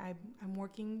 hey, I'm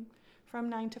working from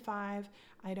 9 to 5.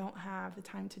 I don't have the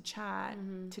time to chat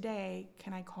today.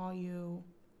 Can I call you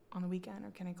on the weekend,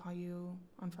 or can I call you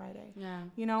on Friday? Yeah.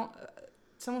 You know,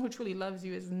 someone who truly loves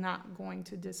you is not going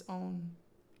to disown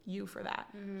you for that.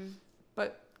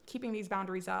 But keeping these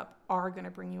boundaries up are going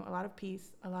to bring you a lot of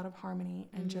peace, a lot of harmony,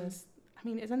 and just, I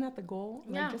mean, isn't that the goal?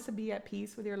 Yeah. Like, just to be at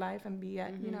peace with your life and be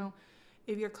at, you know,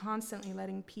 if you're constantly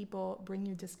letting people bring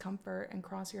you discomfort and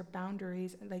cross your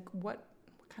boundaries, like, what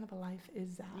kind of a life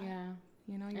is that? Yeah.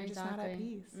 You know, you're just not at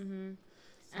peace. So.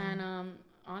 And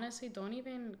honestly, don't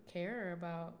even care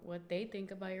about what they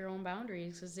think about your own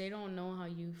boundaries, because they don't know how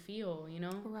you feel, you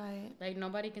know? Right. Like,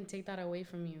 nobody can take that away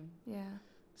from you. Yeah.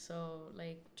 So,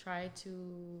 like, try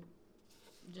to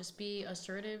just be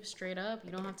assertive, straight up.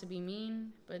 You don't have to be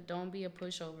mean, but don't be a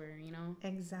pushover, you know?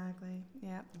 Exactly.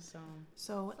 Yeah.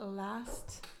 So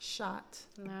last shot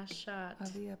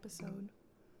of the episode.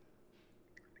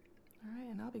 All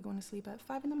right, and I'll be going to sleep at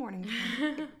 5 a.m.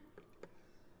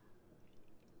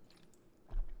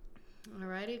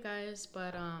 Alrighty, guys,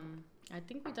 but I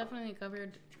think we definitely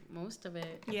covered most of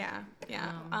it. Yeah.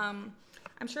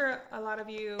 I'm sure a lot of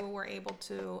you were able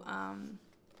to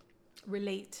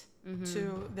relate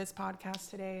to this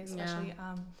podcast today, especially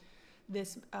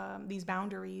these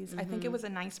boundaries. I think it was a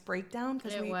nice breakdown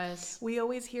because we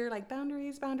always hear like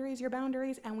boundaries, your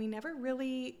boundaries, and we never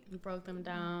really break them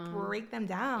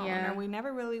down. Yeah. Or we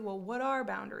never really, well, what are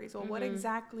boundaries? Well, what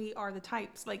exactly are the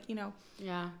types? Like, you know.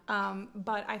 Yeah.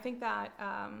 But I think that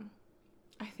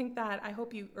I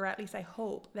hope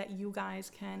that you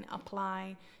guys can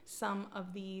apply some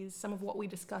of what we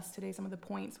discussed today, some of the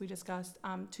points we discussed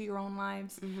to your own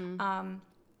lives.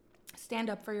 Stand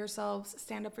up for yourselves,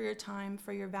 stand up for your time,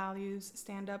 for your values,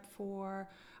 stand up for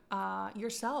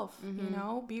yourself, you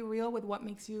know, be real with what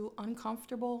makes you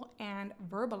uncomfortable and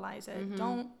verbalize it.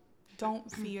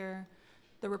 Don't fear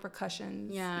the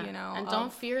repercussions, you know. And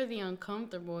don't fear the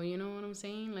uncomfortable, you know what I'm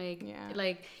saying?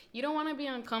 Like you don't want to be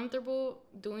uncomfortable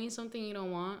doing something you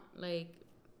don't want, like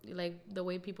the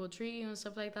way people treat you and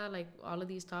stuff like that, like all of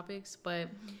these topics. But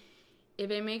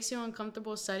if it makes you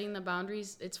uncomfortable setting the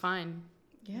boundaries, it's fine.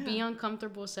 Yeah. Be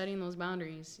uncomfortable setting those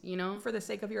boundaries, you know? For the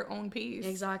sake of your own peace.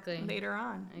 Exactly. Later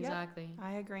on. Exactly. Yep,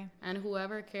 I agree. And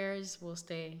whoever cares will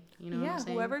stay, you know what I'm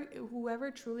saying?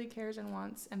 Whoever truly cares and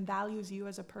wants and values you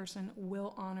as a person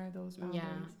will honor those boundaries.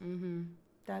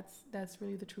 Yeah. That's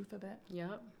really the truth of it.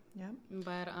 Yep.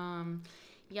 But,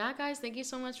 yeah, guys, thank you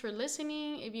so much for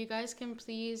listening. If you guys can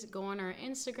please go on our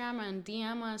Instagram and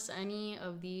DM us any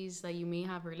of these that you may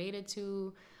have related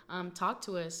to. Talk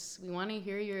to us. We want to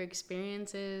hear your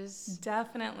experiences.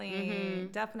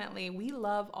 Definitely. We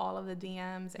love all of the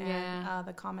DMs and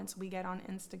the comments we get on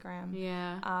Instagram.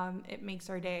 Yeah. It makes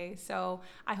our day. So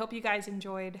I hope you guys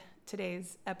enjoyed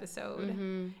today's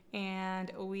episode.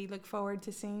 And we look forward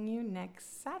to seeing you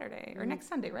next Saturday or next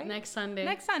Sunday, right? Next Sunday.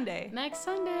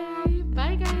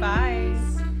 Bye, guys.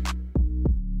 Bye.